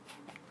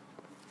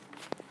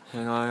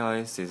Hey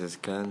guys, this is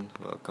Ken.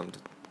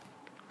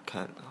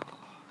 Ken.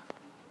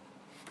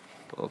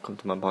 Welcome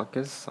to my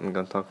podcast. I'm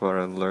gonna talk about what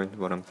I learned,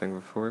 what I'm thankful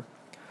for.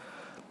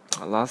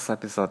 Last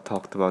episode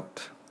talked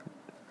about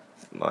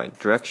my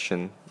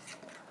direction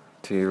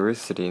to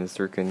university in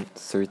certain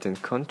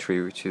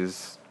country, which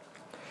is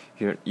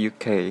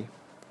UK.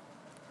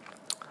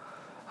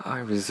 I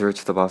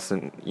researched about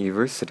some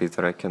universities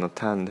that I can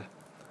attend.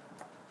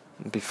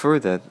 Before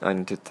that, I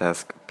need to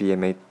take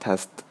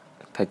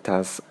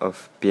tests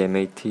of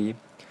BMAT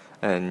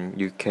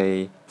and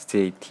UK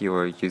CAT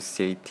or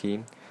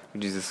UCAT,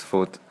 which is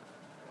for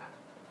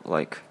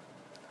like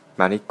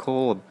medical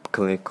or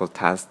clinical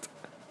test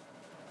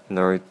in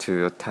order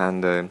to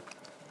attend a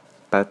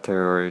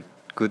better or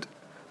good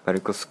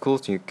medical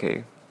schools in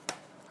UK.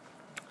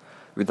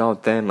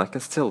 Without them, I can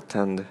still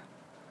attend,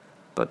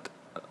 but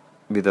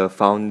with a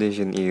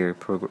foundation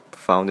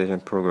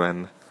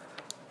program,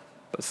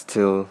 but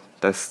still,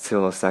 that's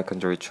still a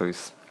secondary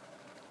choice.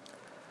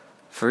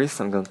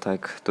 First, I'm gonna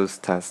take those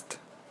tests,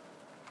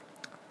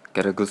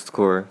 get a good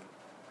score,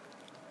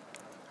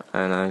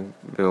 and I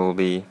will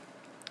be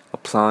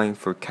applying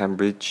for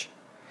Cambridge,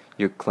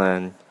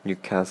 UCLan,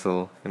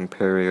 Newcastle,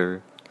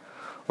 Imperial,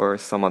 or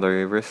some other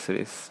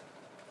universities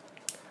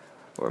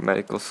or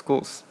medical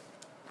schools.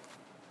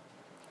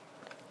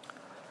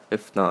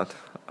 If not,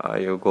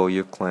 I'll go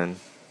UCLan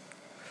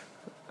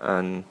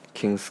and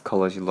King's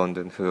College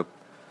London, who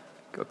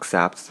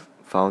accepts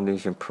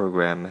foundation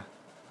program.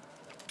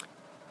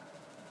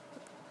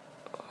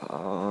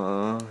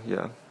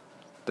 Yeah,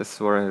 that's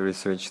what I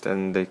researched,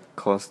 and they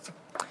cost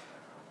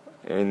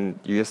in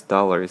US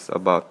dollars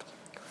about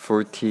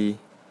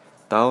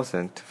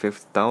 40,000 to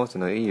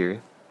 50,000 a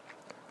year,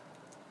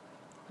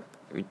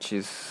 which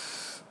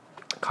is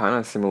kind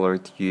of similar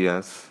to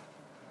US,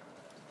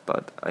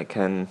 but I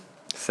can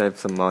save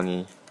some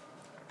money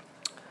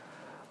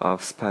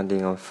of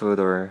spending on food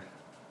or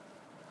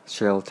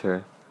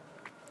shelter.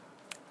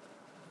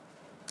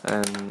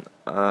 And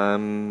I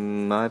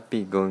might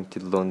be going to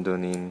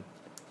London in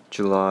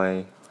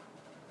July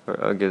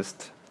or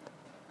August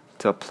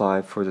to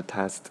apply for the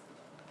test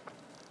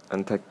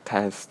and take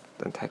test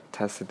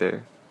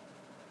there.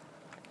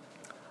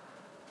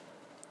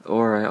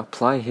 Or I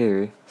apply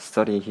here,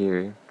 study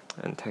here,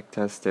 and take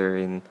test there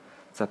in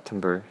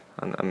September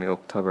and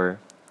October.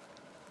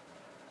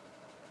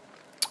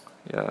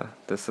 Yeah,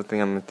 that's the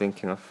thing I'm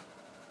thinking of.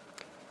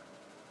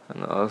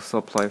 And I also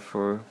apply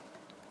for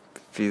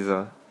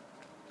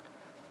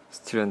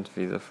student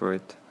visa for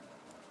it.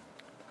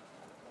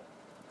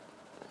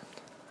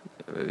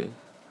 Really,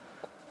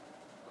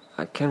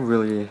 I can't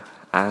really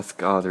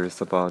ask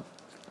others about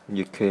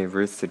UK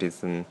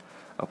universities and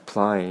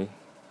apply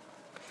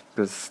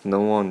because no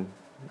one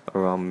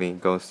around me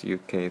goes to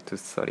UK to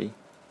study.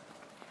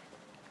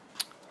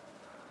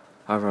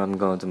 However, I'm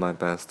gonna do my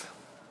best.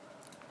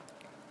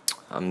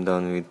 I'm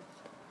done with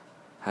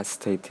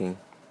hesitating.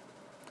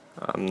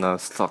 I'm now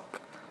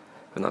stuck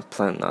with my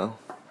plan now.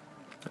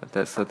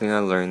 That's the thing I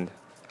learned,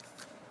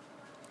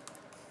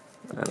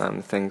 and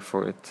I'm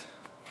thankful for it.